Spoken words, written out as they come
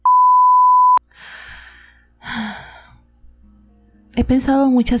He pensado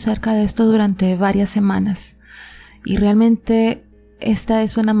mucho acerca de esto durante varias semanas y realmente esta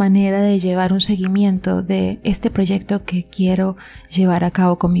es una manera de llevar un seguimiento de este proyecto que quiero llevar a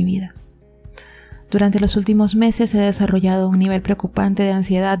cabo con mi vida. Durante los últimos meses he desarrollado un nivel preocupante de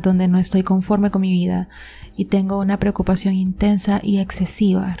ansiedad donde no estoy conforme con mi vida y tengo una preocupación intensa y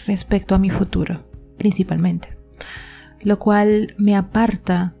excesiva respecto a mi futuro, principalmente, lo cual me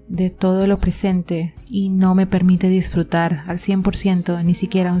aparta de todo lo presente y no me permite disfrutar al 100%, ni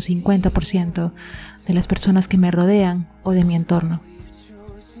siquiera un 50% de las personas que me rodean o de mi entorno.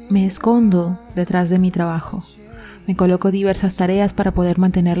 Me escondo detrás de mi trabajo. Me coloco diversas tareas para poder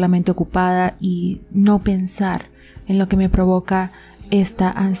mantener la mente ocupada y no pensar en lo que me provoca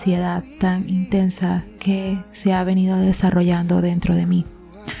esta ansiedad tan intensa que se ha venido desarrollando dentro de mí.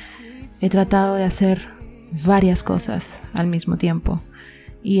 He tratado de hacer varias cosas al mismo tiempo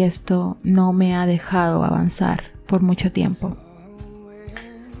y esto no me ha dejado avanzar por mucho tiempo.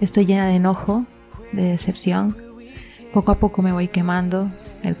 Estoy llena de enojo, de decepción. Poco a poco me voy quemando,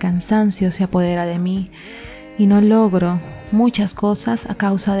 el cansancio se apodera de mí y no logro muchas cosas a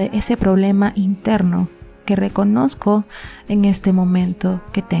causa de ese problema interno que reconozco en este momento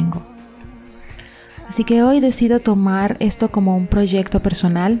que tengo. Así que hoy decido tomar esto como un proyecto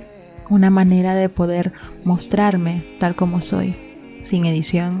personal, una manera de poder mostrarme tal como soy, sin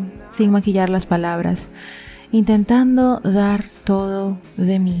edición, sin maquillar las palabras, intentando dar todo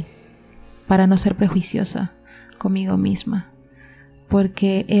de mí para no ser prejuiciosa conmigo misma,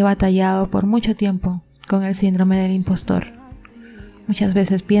 porque he batallado por mucho tiempo con el síndrome del impostor. Muchas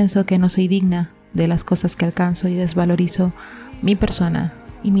veces pienso que no soy digna de las cosas que alcanzo y desvalorizo mi persona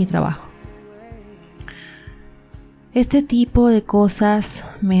y mi trabajo. Este tipo de cosas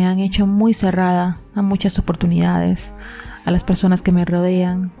me han hecho muy cerrada a muchas oportunidades, a las personas que me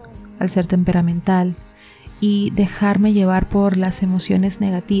rodean, al ser temperamental y dejarme llevar por las emociones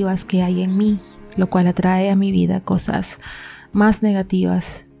negativas que hay en mí, lo cual atrae a mi vida cosas más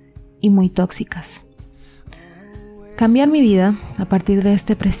negativas y muy tóxicas. Cambiar mi vida a partir de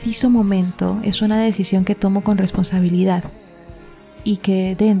este preciso momento es una decisión que tomo con responsabilidad y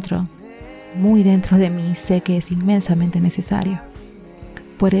que muy dentro de mí, sé que es inmensamente necesario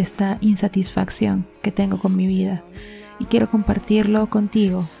por esta insatisfacción que tengo con mi vida y quiero compartirlo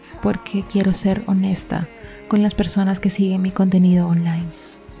contigo porque quiero ser honesta con las personas que siguen mi contenido online.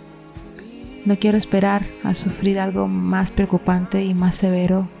 No quiero esperar a sufrir algo más preocupante y más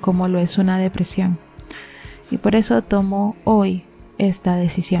severo como lo es una depresión. Y por eso tomo hoy esta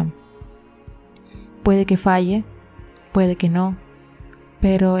decisión. Puede que falle, puede que no,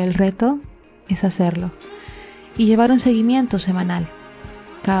 pero el reto es hacerlo y llevar un seguimiento semanal.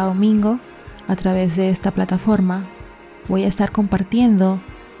 Cada domingo, a través de esta plataforma, voy a estar compartiendo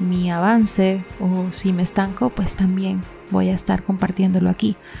mi avance o si me estanco, pues también voy a estar compartiéndolo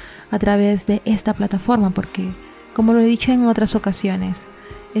aquí a través de esta plataforma porque, como lo he dicho en otras ocasiones,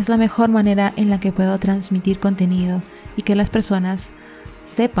 es la mejor manera en la que puedo transmitir contenido y que las personas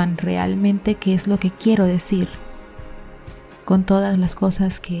sepan realmente qué es lo que quiero decir con todas las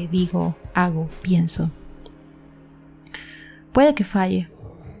cosas que digo, hago, pienso. Puede que falle,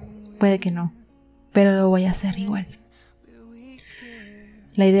 puede que no, pero lo voy a hacer igual.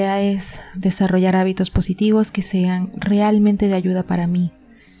 La idea es desarrollar hábitos positivos que sean realmente de ayuda para mí,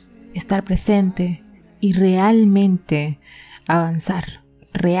 estar presente y realmente avanzar.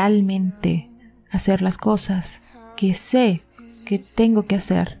 Realmente hacer las cosas que sé que tengo que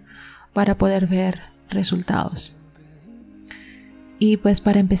hacer para poder ver resultados. Y pues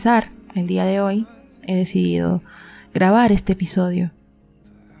para empezar, el día de hoy he decidido grabar este episodio.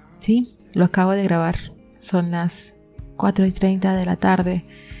 Sí, lo acabo de grabar. Son las 4:30 de la tarde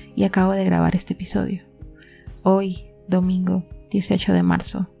y acabo de grabar este episodio. Hoy, domingo 18 de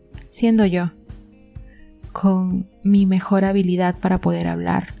marzo, siendo yo con mi mejor habilidad para poder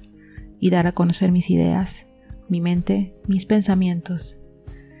hablar y dar a conocer mis ideas, mi mente, mis pensamientos.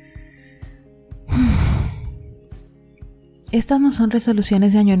 Estas no son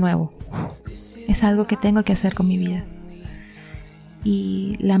resoluciones de año nuevo, es algo que tengo que hacer con mi vida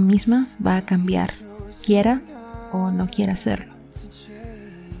y la misma va a cambiar, quiera o no quiera hacerlo.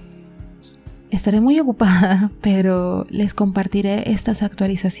 Estaré muy ocupada, pero les compartiré estas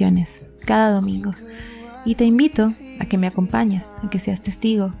actualizaciones cada domingo. Y te invito a que me acompañes, a que seas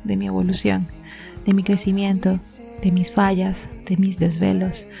testigo de mi evolución, de mi crecimiento, de mis fallas, de mis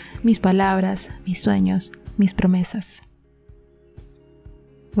desvelos, mis palabras, mis sueños, mis promesas.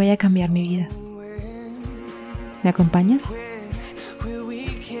 Voy a cambiar mi vida. ¿Me acompañas?